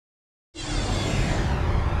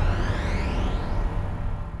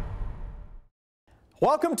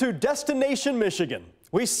Welcome to Destination Michigan.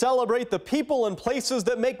 We celebrate the people and places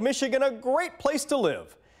that make Michigan a great place to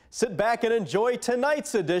live. Sit back and enjoy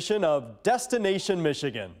tonight's edition of Destination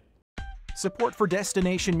Michigan. Support for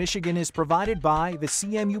Destination Michigan is provided by the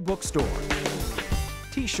CMU Bookstore.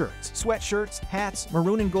 T-shirts, sweatshirts, hats,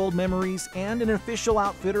 maroon and gold memories, and an official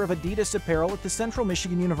outfitter of Adidas apparel at the Central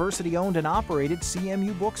Michigan University owned and operated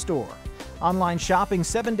CMU Bookstore. Online shopping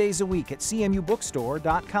 7 days a week at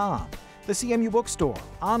cmubookstore.com. The CMU Bookstore,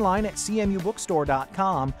 online at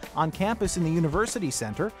cmubookstore.com, on campus in the University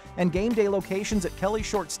Center, and game day locations at Kelly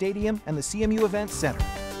Short Stadium and the CMU Events Center.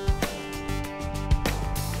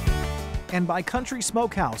 And by Country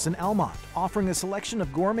Smokehouse in Elmont, offering a selection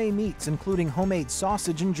of gourmet meats including homemade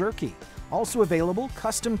sausage and jerky. Also available,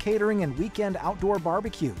 custom catering and weekend outdoor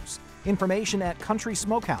barbecues. Information at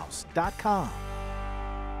countrysmokehouse.com.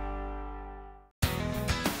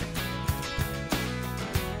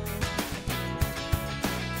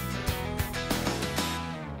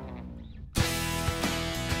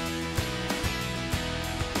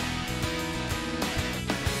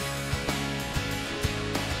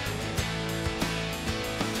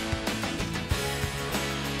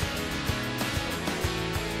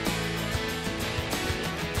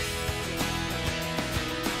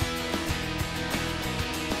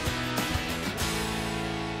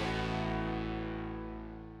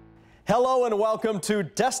 Hello and welcome to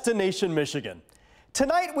Destination Michigan.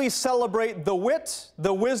 Tonight we celebrate the wit,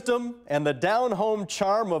 the wisdom, and the down-home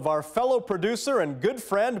charm of our fellow producer and good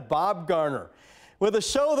friend Bob Garner with a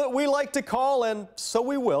show that we like to call, and so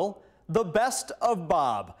we will, The Best of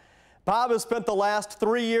Bob. Bob has spent the last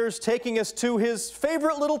 3 years taking us to his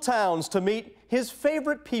favorite little towns to meet his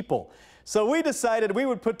favorite people. So we decided we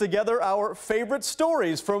would put together our favorite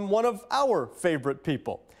stories from one of our favorite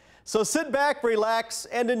people. So sit back, relax,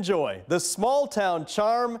 and enjoy the small-town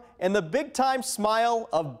charm and the big-time smile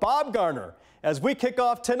of Bob Garner as we kick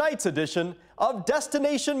off tonight's edition of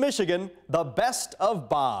Destination Michigan, The Best of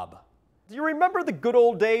Bob. Do you remember the good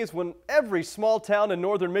old days when every small town in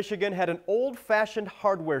northern Michigan had an old-fashioned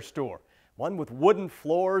hardware store? One with wooden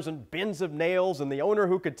floors and bins of nails and the owner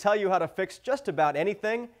who could tell you how to fix just about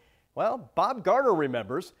anything? Well, Bob Garner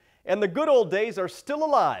remembers. And the good old days are still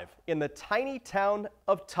alive in the tiny town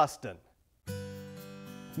of Tustin.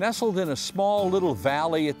 Nestled in a small little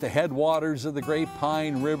valley at the headwaters of the Great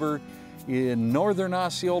Pine River in northern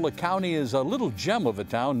Osceola County is a little gem of a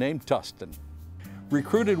town named Tustin.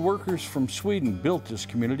 Recruited workers from Sweden built this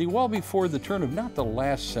community well before the turn of not the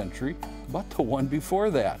last century, but the one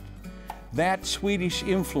before that. That Swedish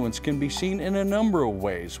influence can be seen in a number of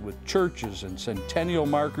ways, with churches and centennial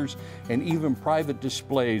markers and even private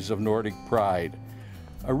displays of Nordic pride.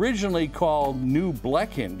 Originally called New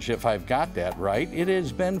Blekinge, if I've got that right, it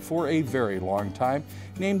has been for a very long time,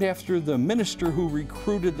 named after the minister who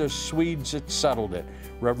recruited the Swedes that settled it,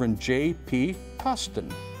 Reverend J.P. Tustin.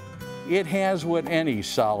 It has what any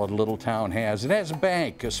solid little town has. It has a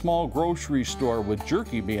bank, a small grocery store with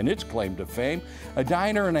jerky being its claim to fame, a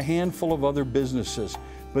diner, and a handful of other businesses.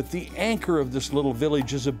 But the anchor of this little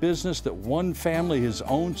village is a business that one family has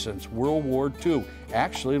owned since World War II,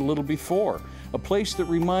 actually a little before. A place that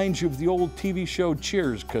reminds you of the old TV show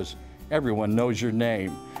Cheers, because everyone knows your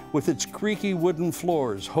name. With its creaky wooden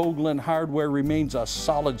floors, Hoagland Hardware remains a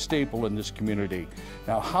solid staple in this community.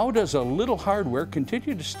 Now, how does a little hardware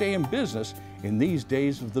continue to stay in business in these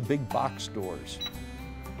days of the big box stores?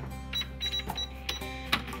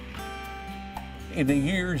 In the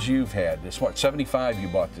years you've had this, what, 75 you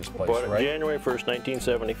bought this place, Bought it right? January 1st,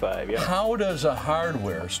 1975, yeah. How does a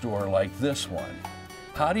hardware store like this one,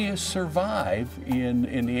 how do you survive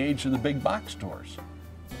in the age of the big box stores?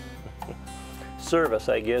 Service,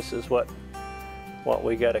 I guess, is what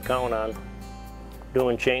we got to count on.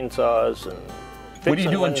 Doing chainsaws and What do you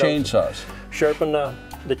do on chainsaws? Sharpen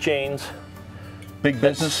the chains. Big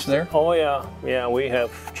business there? Oh yeah, yeah. We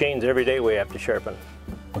have chains every day we have to sharpen.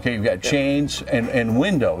 Okay, you've got chains and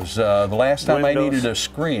windows. The last time I needed a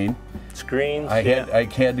screen, screens, I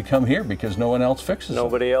had to come here because no one else fixes them.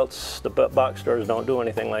 Nobody else, the box stores don't do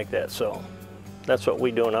anything like that, so that's what we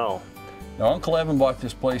do now. Now, Uncle Evan bought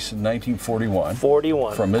this place in 1941.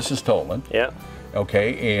 41. From Mrs. Tolan. Yeah.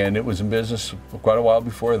 Okay, and it was in business for quite a while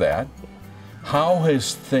before that. How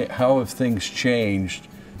have things changed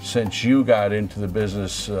since you got into the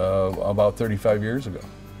business about 35 years ago?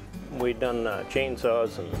 We done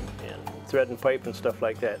chainsaws and thread and pipe and stuff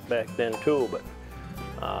like that back then too, but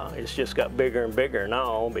it's just got bigger and bigger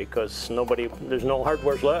now because there's no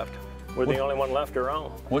hardwares left. We're the only one left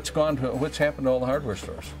around. What's happened to all the hardware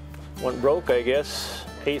stores? Went broke, I guess.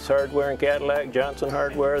 Ace Hardware and Cadillac, Johnson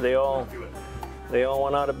Hardware, they all they all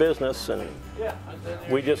went out of business, and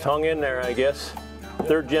we just hung in there, I guess.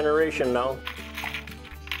 Third generation now.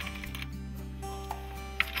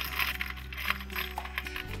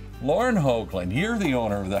 Lauren Hoagland, you're the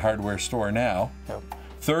owner of the hardware store now. Yep.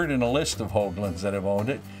 Third in a list of Hoaglands that have owned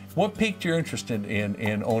it. What piqued your interest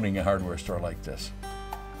in owning a hardware store like this?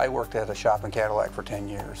 I worked at a shop in Cadillac for 10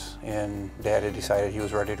 years, and Dad had decided he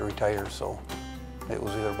was ready to retire, so it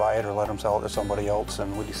was either buy it or let him sell it to somebody else,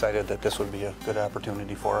 and we decided that this would be a good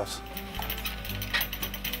opportunity for us.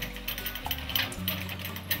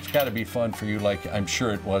 It's got to be fun for you, like I'm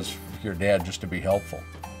sure it was for your dad, just to be helpful.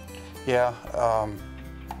 Yeah,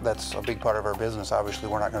 that's a big part of our business. Obviously,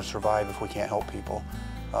 we're not going to survive if we can't help people.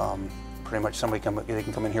 Pretty much they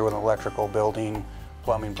can come in here with an electrical, building,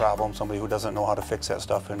 plumbing problem, somebody who doesn't know how to fix that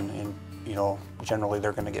stuff, and you know, generally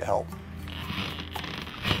they're going to get help.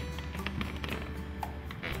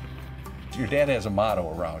 Your dad has a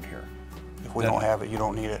motto around here. If we don't have it, you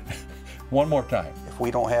don't need it. One more time. If we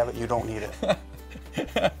don't have it, you don't need it.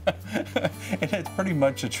 And it's pretty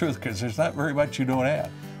much the truth, because there's not very much you don't have.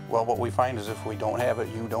 Well, what we find is if we don't have it,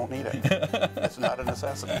 you don't need it. It's not a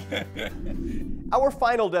necessity. Our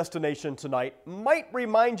final destination tonight might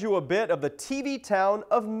remind you a bit of the TV town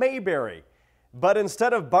of Mayberry. But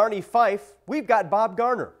instead of Barney Fife, we've got Bob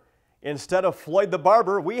Garner. Instead of Floyd the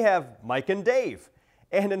Barber, we have Mike and Dave.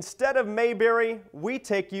 And instead of Mayberry, we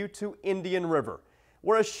take you to Indian River,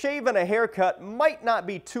 where a shave and a haircut might not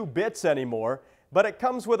be 2 bits anymore, but it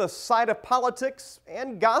comes with a side of politics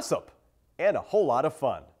and gossip and a whole lot of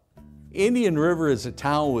fun. Indian River is a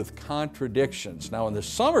town with contradictions. Now in the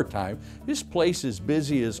summertime, this place is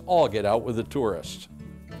busy as all get out with the tourists.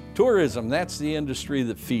 Tourism, that's the industry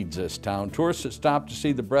that feeds this town. Tourists that stop to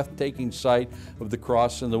see the breathtaking sight of the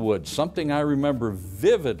cross in the woods, something I remember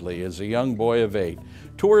vividly as a young boy of 8.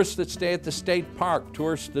 Tourists that stay at the state park,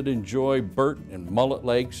 tourists that enjoy Burt and Mullet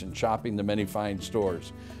Lakes and shopping the many fine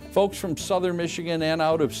stores. Folks from southern Michigan and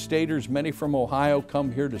out of staters, many from Ohio,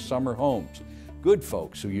 come here to summer homes. Good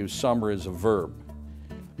folks who use summer as a verb.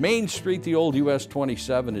 Main Street, the old US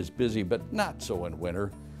 27, is busy, but not so in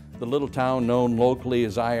winter. The little town known locally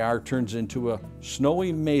as IR turns into a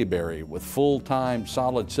snowy Mayberry with full-time,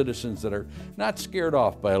 solid citizens that are not scared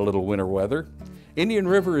off by a little winter weather. Indian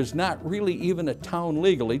River is not really even a town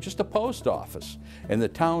legally, just a post office. And the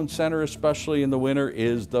town center, especially in the winter,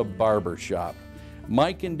 is the barber shop.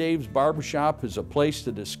 Mike and Dave's Barbershop is a place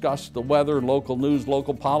to discuss the weather, local news,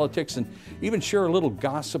 local politics, and even share a little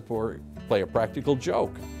gossip or play a practical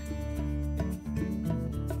joke.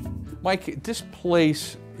 Mike, this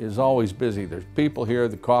place is always busy. There's people here,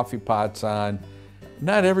 the coffee pot's on.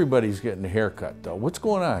 Not everybody's getting a haircut, though. What's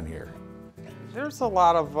going on here? There's a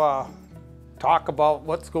lot of talk about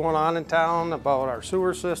what's going on in town, about our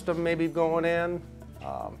sewer system maybe going in,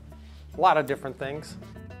 a lot of different things.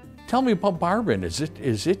 Tell me about barbering. Is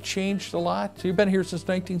it changed a lot? So you've been here since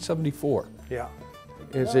 1974. Yeah.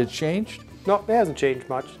 Has it changed? No, it hasn't changed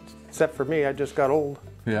much, except for me. I just got old.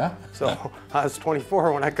 Yeah? So I was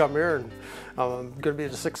 24 when I come here, and I'm going to be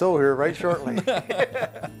at a 6-0 here right shortly.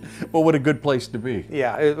 Well, what a good place to be.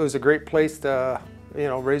 Yeah, it was a great place to, you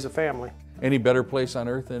know, raise a family. Any better place on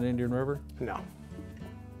earth than Indian River? No.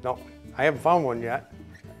 No, I haven't found one yet.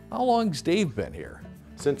 How long's Dave been here?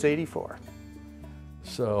 Since '84.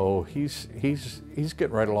 So he's getting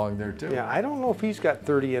right along there too. Yeah, I don't know if he's got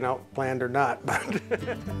 30 and out planned or not, but.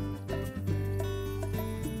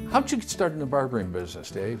 How'd you get started in the barbering business,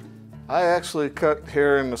 Dave? I actually cut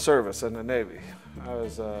hair in the service in the Navy.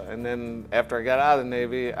 And then after I got out of the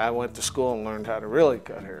Navy, I went to school and learned how to really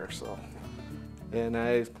cut hair. So, and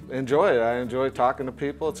I enjoy it. I enjoy talking to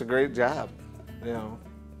people. It's a great job. You know,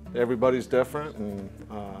 everybody's different, and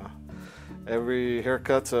every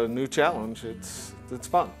haircut's a new challenge. It's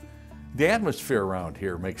fun. The atmosphere around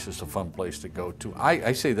here makes this a fun place to go to.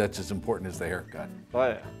 I say that's as important as the haircut. Oh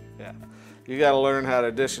yeah, yeah. You got to learn how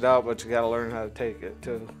to dish it out, but you got to learn how to take it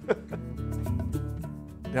too.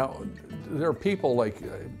 Now, there are people like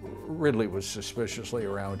Ridley was suspiciously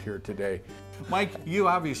around here today. Mike, you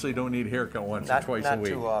obviously don't need a haircut once or twice a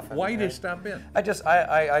week. Not too often. Why do you stop in?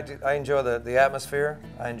 I enjoy the atmosphere.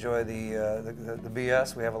 I enjoy the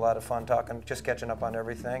BS. We have a lot of fun talking, just catching up on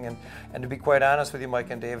everything. And to be quite honest with you, Mike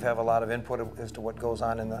and Dave have a lot of input as to what goes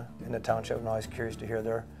on in the township. I'm always curious to hear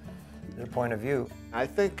their point of view. I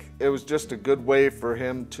think it was just a good way for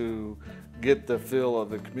him to get the feel of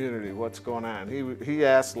the community, what's going on. He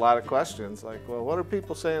asked a lot of questions like, well, what are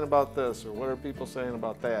people saying about this, or what are people saying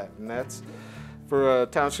about that? And that's, for a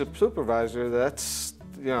township supervisor, that's,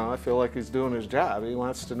 you know, I feel like he's doing his job. He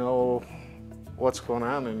wants to know what's going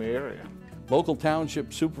on in the area. Local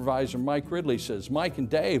township supervisor Mike Ridley says Mike and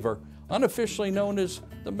Dave are unofficially known as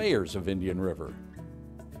the mayors of Indian River.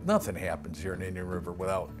 Nothing happens here in Indian River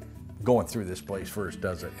without going through this place first,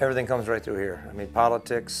 does it? Everything comes right through here. I mean,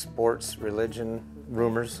 politics, sports, religion,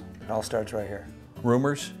 rumors, it all starts right here.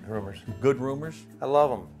 Rumors? Rumors. Good rumors? I love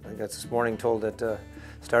them. I got this morning told that,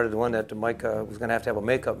 started the one that Mike was going to have a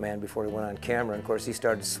makeup man before he went on camera. And of course, he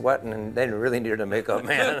started sweating and they really needed a makeup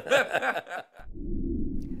man.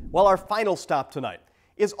 Well, our final stop tonight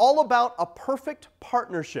is all about a perfect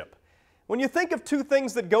partnership. When you think of two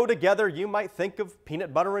things that go together, you might think of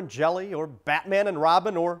peanut butter and jelly, or Batman and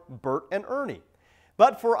Robin, or Bert and Ernie.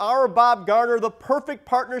 But for our Bob Garner, the perfect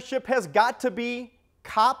partnership has got to be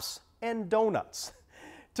cops and donuts.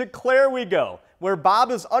 To Clare we go, where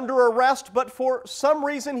Bob is under arrest, but for some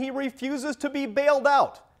reason he refuses to be bailed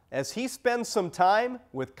out as he spends some time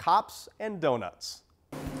with cops and donuts.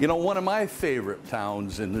 You know, one of my favorite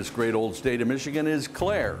towns in this great old state of Michigan is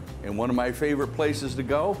Clare, and one of my favorite places to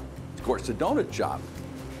go, of course, the donut shop.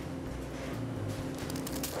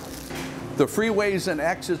 The freeways and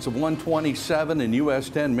exits of 127 and US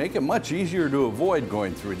 10 make it much easier to avoid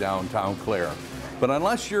going through downtown Clare. But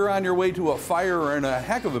unless you're on your way to a fire or in a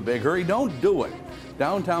heck of a big hurry, don't do it.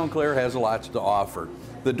 Downtown Clare has lots to offer.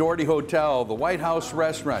 The Doherty Hotel, the White House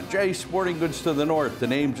Restaurant, Jay's Sporting Goods to the north, to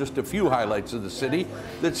name just a few highlights of the city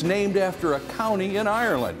that's named after a county in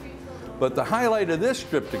Ireland. But the highlight of this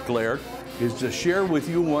trip to Clare is to share with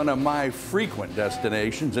you one of my frequent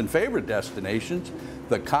destinations and favorite destinations,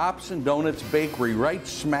 the Cops and Donuts Bakery right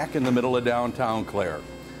smack in the middle of downtown Clare.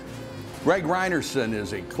 Greg Reinerson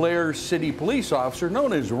is a Clare City police officer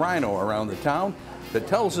known as Rhino around the town that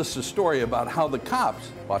tells us a story about how the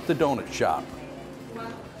cops bought the donut shop.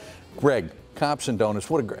 Greg, Cops and Donuts,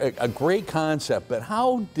 what a great concept, but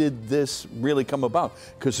how did this really come about?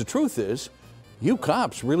 Because the truth is, you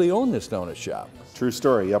cops really own this donut shop. True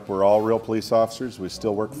story. Yep, we're all real police officers. We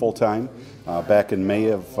still work full-time. Back in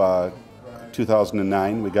May of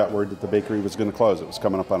 2009, we got word that the bakery was going to close. It was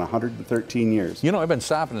coming up on 113 years. You know, I've been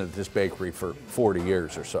stopping at this bakery for 40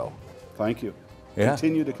 years or so. Thank you. Yeah.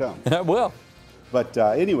 Continue to come. I will. But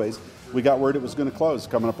anyways, we got word it was going to close,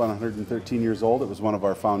 coming up on 113 years old. It was one of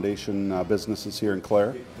our foundation businesses here in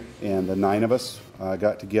Clare, and the 9 of us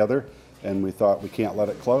got together, and we thought we can't let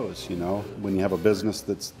it close. You know, when you have a business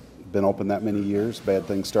that's been open that many years, bad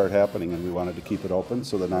things start happening, and we wanted to keep it open.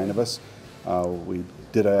 So the 9 of us, we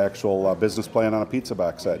did an actual business plan on a pizza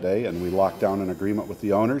box that day, and we locked down an agreement with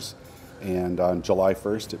the owners. And on July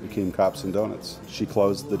 1st, it became Cops and Donuts. She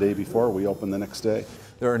closed the day before, we opened the next day.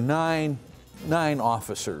 There are nine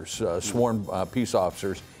officers, sworn peace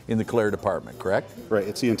officers in the Clare Department, correct? Right,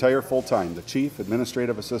 it's the entire full-time, the chief,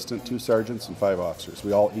 administrative assistant, 2 sergeants, and 5 officers.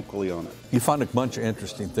 We all equally own it. You found a bunch of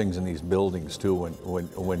interesting things in these buildings too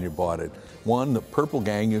when you bought it. One, the Purple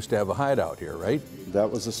Gang used to have a hideout here, right? That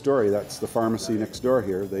was the story. That's the pharmacy next door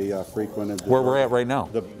here. They frequented... Where we're at right now.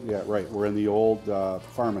 Yeah, right. We're in the old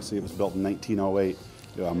pharmacy. It was built in 1908.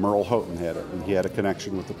 Merle Houghton had it, and he had a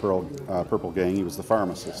connection with the Purple Gang. He was the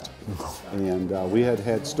pharmacist. And we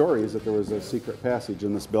had stories that there was a secret passage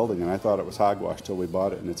in this building, and I thought it was hogwash till we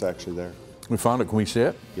bought it, and it's actually there. We found it. Can we see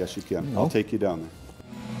it? Yes, you can. I'll take you down there.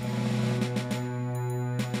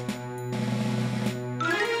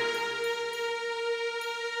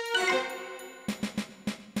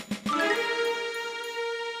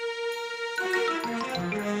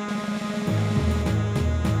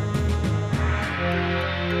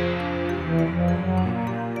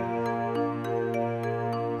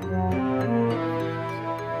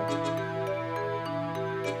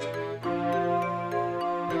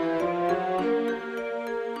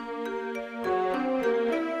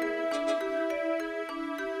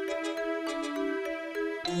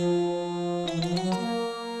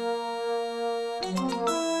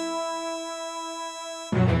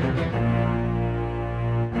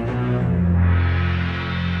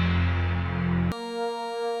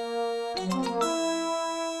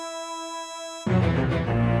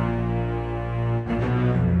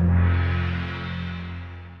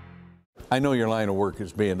 I know your line of work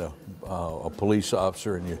is being a police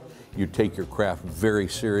officer, and you take your craft very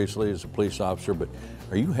seriously as a police officer, but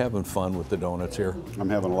are you having fun with the donuts here? I'm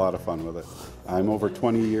having a lot of fun with it. I'm over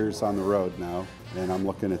 20 years on the road now, and I'm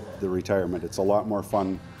looking at the retirement. It's a lot more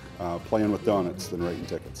fun playing with donuts than writing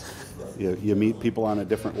tickets. You meet people on a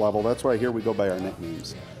different level. That's why here we go by our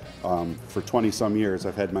nicknames. For 20-some years,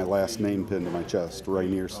 I've had my last name pinned to my chest,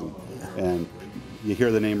 Reinerson, and you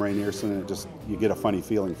hear the name Reinerson and you get a funny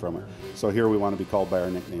feeling from it. So here we want to be called by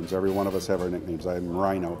our nicknames. Every one of us have our nicknames. I'm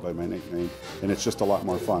Rhino by my nickname, and it's just a lot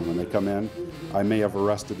more fun. When they come in, I may have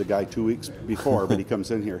arrested the guy 2 weeks before, but he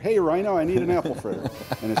comes in here, hey Rhino, I need an apple fritter,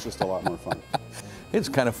 and it's just a lot more fun. It's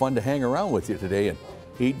kind of fun to hang around with you today and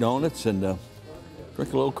eat donuts and drink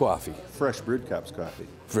a little coffee. Fresh brewed Cops coffee.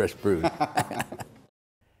 Fresh brewed.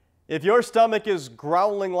 If your stomach is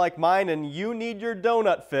growling like mine and you need your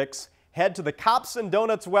donut fix, head to the Cops and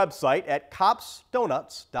Donuts website at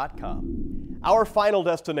copsdonuts.com. Our final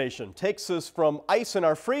destination takes us from ice in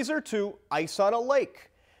our freezer to ice on a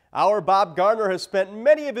lake. Our Bob Garner has spent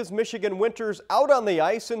many of his Michigan winters out on the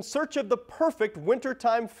ice in search of the perfect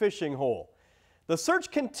wintertime fishing hole. The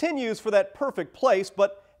search continues for that perfect place,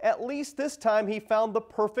 but at least this time he found the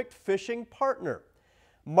perfect fishing partner.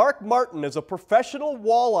 Mark Martin is a professional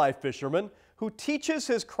walleye fisherman who teaches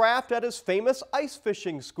his craft at his famous ice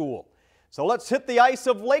fishing school. So let's hit the ice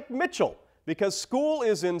of Lake Mitchell, because school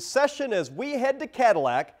is in session as we head to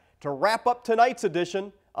Cadillac to wrap up tonight's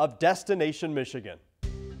edition of Destination Michigan.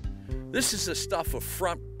 This is the stuff of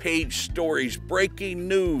front page stories, breaking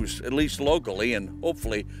news, at least locally, and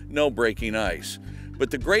hopefully no breaking ice.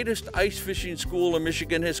 But the greatest ice fishing school in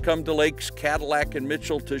Michigan has come to Lakes Cadillac and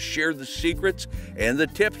Mitchell to share the secrets and the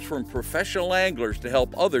tips from professional anglers to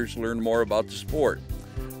help others learn more about the sport.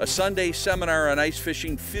 A Sunday seminar on ice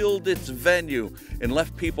fishing filled its venue and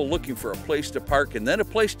left people looking for a place to park and then a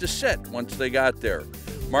place to sit once they got there.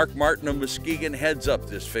 Mark Martin of Muskegon heads up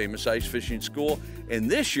this famous ice fishing school, and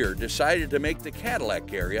this year decided to make the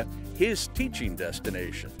Cadillac area his teaching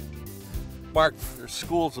destination. Mark, there's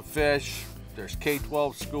schools of fish, there's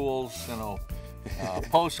K-12 schools,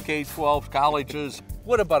 post K-12 colleges.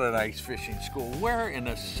 What about an ice fishing school? Where in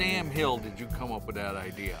the Sam Hill did you come up with that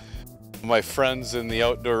idea? My friends in the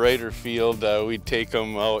outdoor raider field, we'd take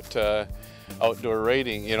them out outdoor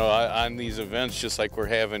raiding, on these events just like we're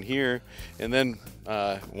having here. And then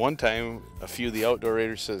one time, a few of the outdoor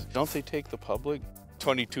raiders says, "Don't they take the public?"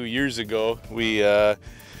 22 years ago, we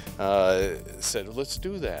said, let's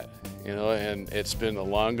do that, and it's been the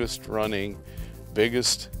longest running,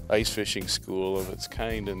 biggest ice fishing school of its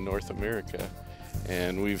kind in North America.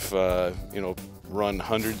 And we've, run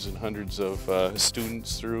hundreds and hundreds of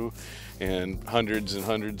students through, and hundreds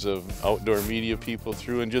of outdoor media people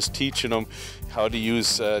through, and just teaching them how to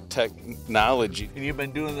use technology. And you've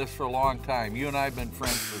been doing this for a long time. You and I have been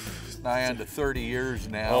friends for nigh on to 30 years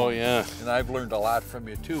now. Oh, yeah. And I've learned a lot from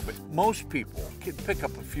you too, but most people can pick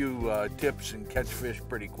up a few tips and catch fish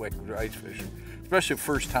pretty quick with ice fishing, especially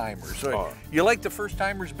first timers. So you like the first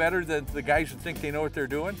timers better than the guys who think they know what they're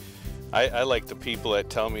doing? I like the people that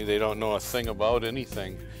tell me they don't know a thing about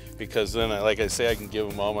anything, because then, like I say, I can give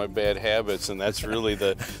them all my bad habits, and that's really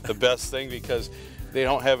the best thing, because they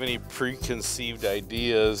don't have any preconceived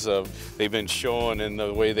ideas of they've been shown, and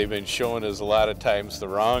the way they've been shown is a lot of times the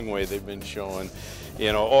wrong way they've been shown,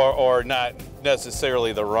 or not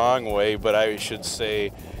necessarily the wrong way, but I should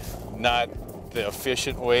say not the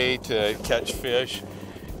efficient way to catch fish,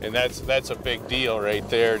 and that's a big deal right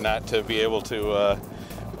there, not to be able to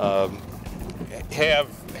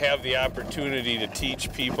have the opportunity to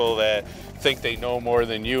teach people that think they know more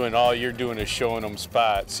than you, and all you're doing is showing them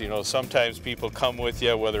spots. Sometimes people come with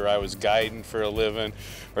you, whether I was guiding for a living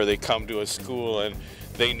or they come to a school and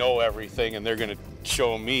they know everything and they're going to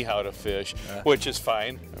show me how to fish, which is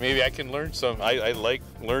fine. Maybe I can learn some. I like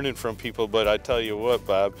learning from people, but I tell you what,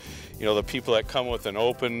 Bob, the people that come with an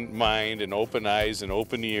open mind and open eyes and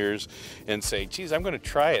open ears and say, geez, I'm going to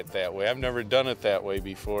try it that way. I've never done it that way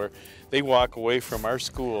before. They walk away from our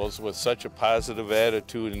schools with such a positive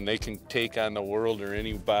attitude, and they can take on the world or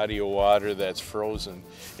any body of water that's frozen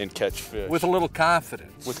and catch fish. With a little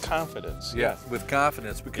confidence. With confidence. Yeah, with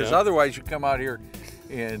confidence, because otherwise you come out here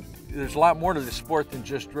and there's a lot more to the sport than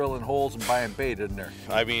just drilling holes and buying bait, isn't there?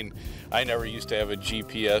 I mean, I never used to have a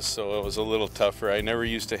GPS, so it was a little tougher. I never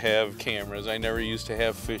used to have cameras. I never used to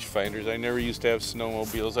have fish finders. I never used to have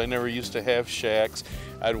snowmobiles. I never used to have shacks.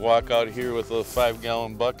 I'd walk out here with a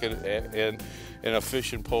 5-gallon bucket and a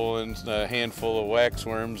fishing pole and a handful of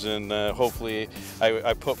waxworms, and hopefully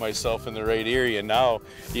I put myself in the right area. Now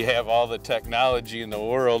you have all the technology in the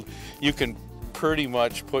world. You can pretty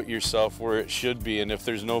much put yourself where it should be, and if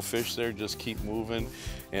there's no fish there, just keep moving,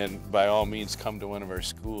 and by all means come to one of our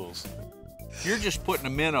schools. You're just putting a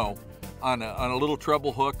minnow on a little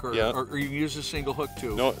treble hook, or you can use a single hook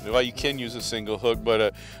too? No, well, you can use a single hook,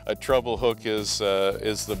 but a treble hook is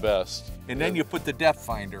the best. And then you put the depth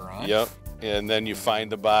finder on. Yep. And then you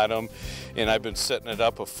find the bottom, and I've been setting it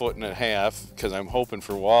up 1.5 feet because I'm hoping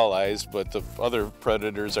for walleyes, but the other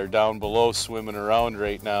predators are down below swimming around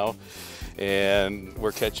right now, and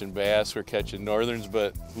we're catching bass, we're catching northerns,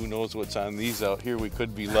 but who knows what's on these out here. We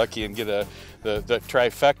could be lucky and get the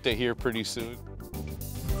trifecta here pretty soon.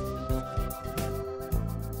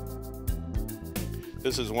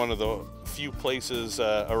 This is one of the few places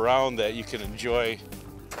around that you can enjoy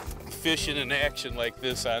fishing in action like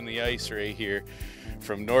this on the ice right here.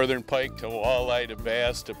 From northern pike to walleye to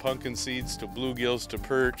bass to pumpkin seeds to bluegills to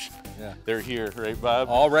perch. Yeah. They're here, right, Bob?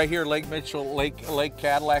 All right here, Lake Mitchell, Lake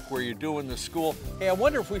Cadillac, where you're doing the school. Hey, I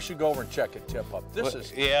wonder if we should go over and check a tip up. This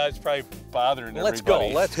is. Yeah, it's probably bothering Let's go.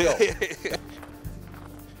 everybody. Let's go.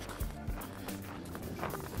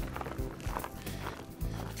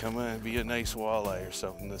 Come on, be a nice walleye or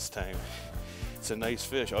something this time. It's a nice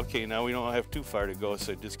fish. Okay, now we don't have too far to go,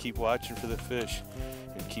 so just keep watching for the fish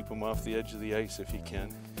and keep them off the edge of the ice if you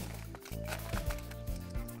can.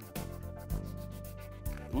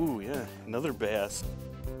 Ooh, yeah, another bass.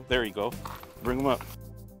 There you go. Bring them up.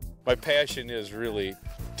 My passion is really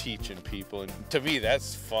teaching people, and to me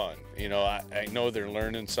that's fun. You know, I know they're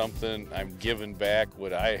learning something. I'm giving back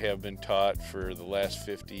what I have been taught for the last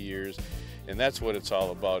 50 years, and that's what it's all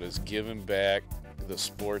about, is giving back the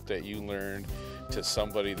sport that you learned to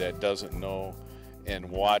somebody that doesn't know, and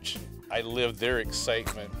watch. I live their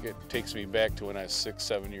excitement. It takes me back to when I was 6,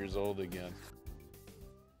 7 years old again.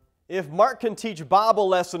 If Mark can teach Bob a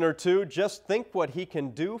lesson or two, just think what he can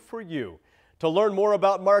do for you. To learn more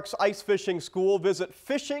about Mark's ice fishing school, visit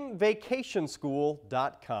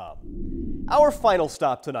fishingvacationschool.com. Our final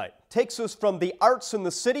stop tonight takes us from the arts in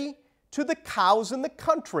the city to the cows in the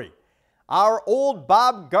country. Our old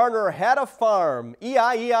Bob Garner had a farm,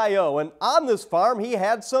 E-I-E-I-O, and on this farm he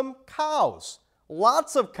had some cows,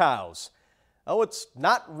 lots of cows. Oh, it's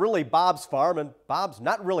not really Bob's farm, and Bob's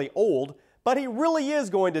not really old, but he really is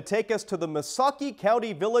going to take us to the Missaukee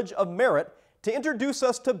County village of Merritt to introduce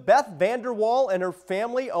us to Beth Vanderwall and her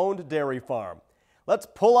family-owned dairy farm. Let's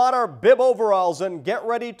pull on our bib overalls and get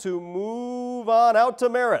ready to move on out to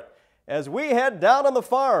Merritt as we head down on the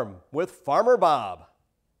farm with Farmer Bob.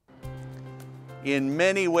 In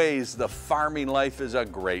many ways, the farming life is a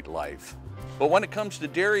great life. But when it comes to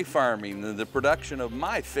dairy farming and the production of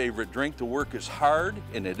my favorite drink, the work is hard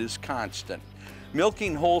and it is constant.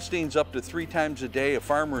 Milking Holsteins up to 3 times a day, a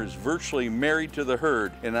farmer is virtually married to the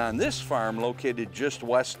herd. And on this farm, located just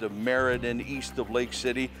west of Merritt and east of Lake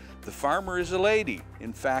City, the farmer is a lady,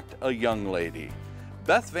 in fact, a young lady.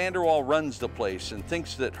 Beth Vanderwall runs the place and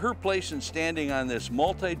thinks that her place in standing on this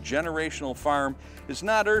multi-generational farm is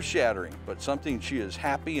not earth-shattering, but something she is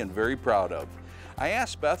happy and very proud of. I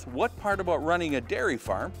asked Beth what part about running a dairy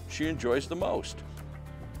farm she enjoys the most.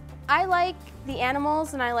 I like the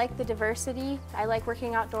animals and I like the diversity. I like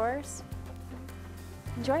working outdoors.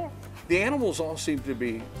 Enjoy it. The animals all seem to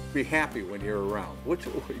be happy when you're around. Do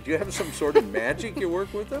you have some sort of magic you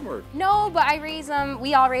work with them, or? No, but I raise them.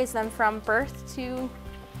 We all raise them from birth to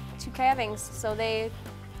calvings, so they're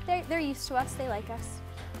used to us. They like us.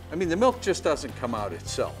 I mean, the milk just doesn't come out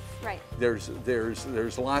itself. Right. There's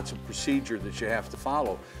lots of procedure that you have to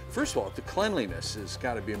follow. First of all, the cleanliness has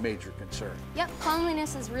got to be a major concern. Yep,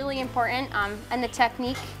 cleanliness is really important, and the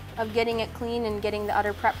technique of getting it clean and getting the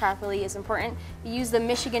udder prep properly is important. We use the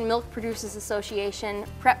Michigan Milk Producers Association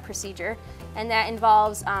prep procedure, and that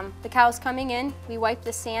involves the cows coming in. We wipe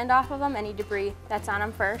the sand off of them, any debris that's on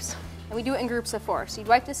them first, and we do it in groups of 4. So you'd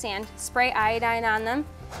wipe the sand, spray iodine on them,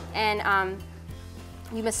 and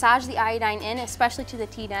you massage the iodine in, especially to the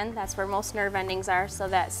teat end. That's where most nerve endings are, so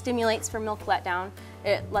that stimulates for milk letdown.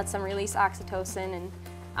 It lets them release oxytocin,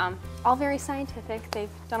 and all very scientific. They've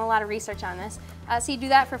done a lot of research on this. So you do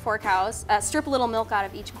that for 4 cows. Strip a little milk out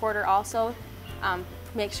of each quarter also.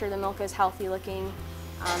 Make sure the milk is healthy looking.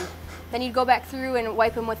 Then you'd go back through and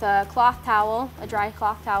wipe them with a cloth towel, a dry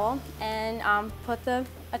cloth towel, and put the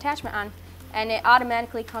attachment on. And it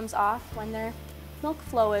automatically comes off when their milk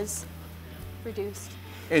flow is reduced.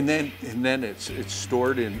 And then it's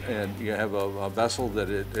stored in, and you have a vessel that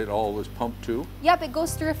it all is pumped to? Yep, it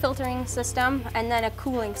goes through a filtering system and then a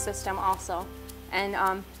cooling system also.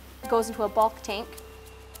 And it goes into a bulk tank,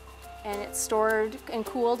 and it's stored and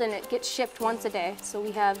cooled, and it gets shipped once a day. So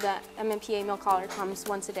we have the MMPA milk hauler comes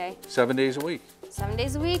once a day. 7 days a week? 7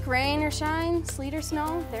 days a week, rain or shine, sleet or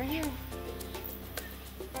snow, they're here.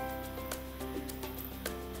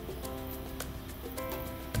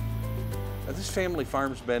 This family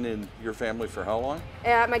farm's been in your family for how long?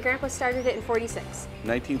 My grandpa started it in 46.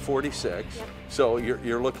 1946. Yep. So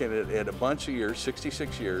you're looking at a bunch of years,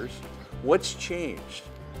 66 years. What's changed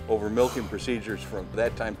over milking procedures from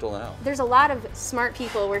that time till now? There's a lot of smart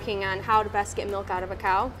people working on how to best get milk out of a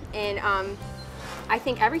cow, and I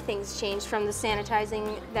think everything's changed, from the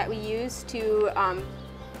sanitizing that we use to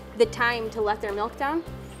the time to let their milk down.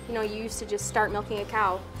 You know, you used to just start milking a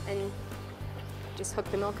cow and just hook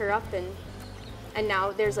the milker up, and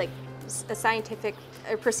now there's like a scientific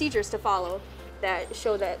procedures to follow. that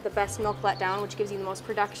show that the best milk letdown, which gives you the most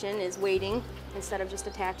production, is waiting instead of just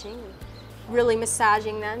attaching. And really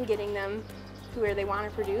massaging them, getting them to where they want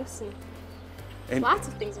to produce. And lots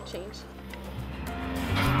of things have changed.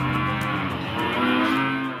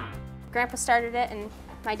 Grandpa started it, and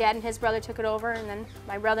my dad and his brother took it over, and then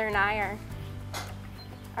my brother and I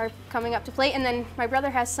are coming up to plate. And then my brother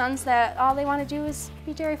has sons that all they want to do is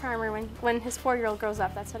be dairy farmer when his 4-year-old grows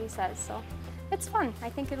up. That's what he says. So it's fun. I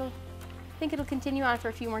think it'll continue on for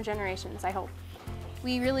a few more generations, I hope.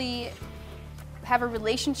 We really have a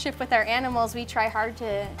relationship with our animals. We try hard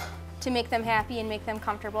to make them happy and make them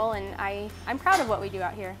comfortable, and I'm proud of what we do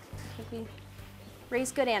out here. I think we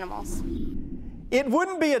raise good animals. It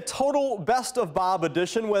wouldn't be a total Best of Bob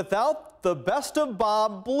edition without the Best of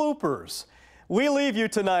Bob bloopers. We leave you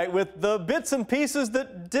tonight with the bits and pieces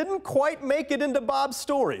that didn't quite make it into Bob's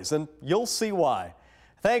stories, and you'll see why.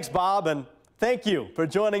 Thanks, Bob, and thank you for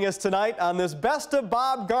joining us tonight on this Best of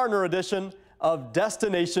Bob Garner edition of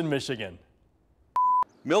Destination Michigan.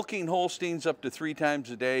 Milking Holsteins up to 3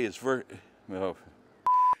 times a day is let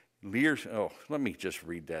me just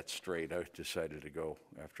read that straight. I decided to go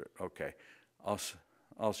after it. Okay, I'll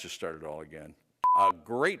just start it all again. A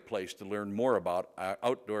great place to learn more about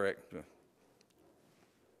outdoor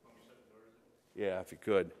yeah, if you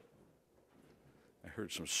could. I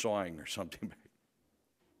heard some sawing or something.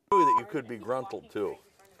 That you could be gruntled too.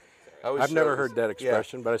 I've never heard that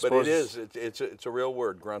expression, yeah, but I suppose it's a real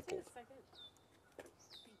word, gruntled.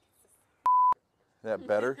 That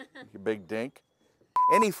better? You big dink.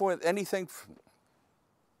 Anything.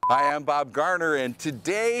 Hi, I'm Bob Garner, and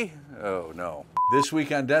today, oh no. This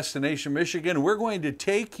week on Destination Michigan, we're going to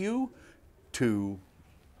take you to,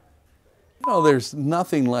 there's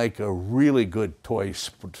nothing like a really good toy.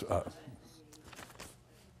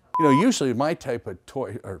 Usually my type of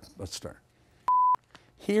toy, or let's start.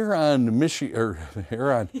 Here on Michigan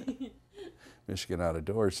Out of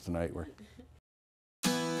Doors tonight, we're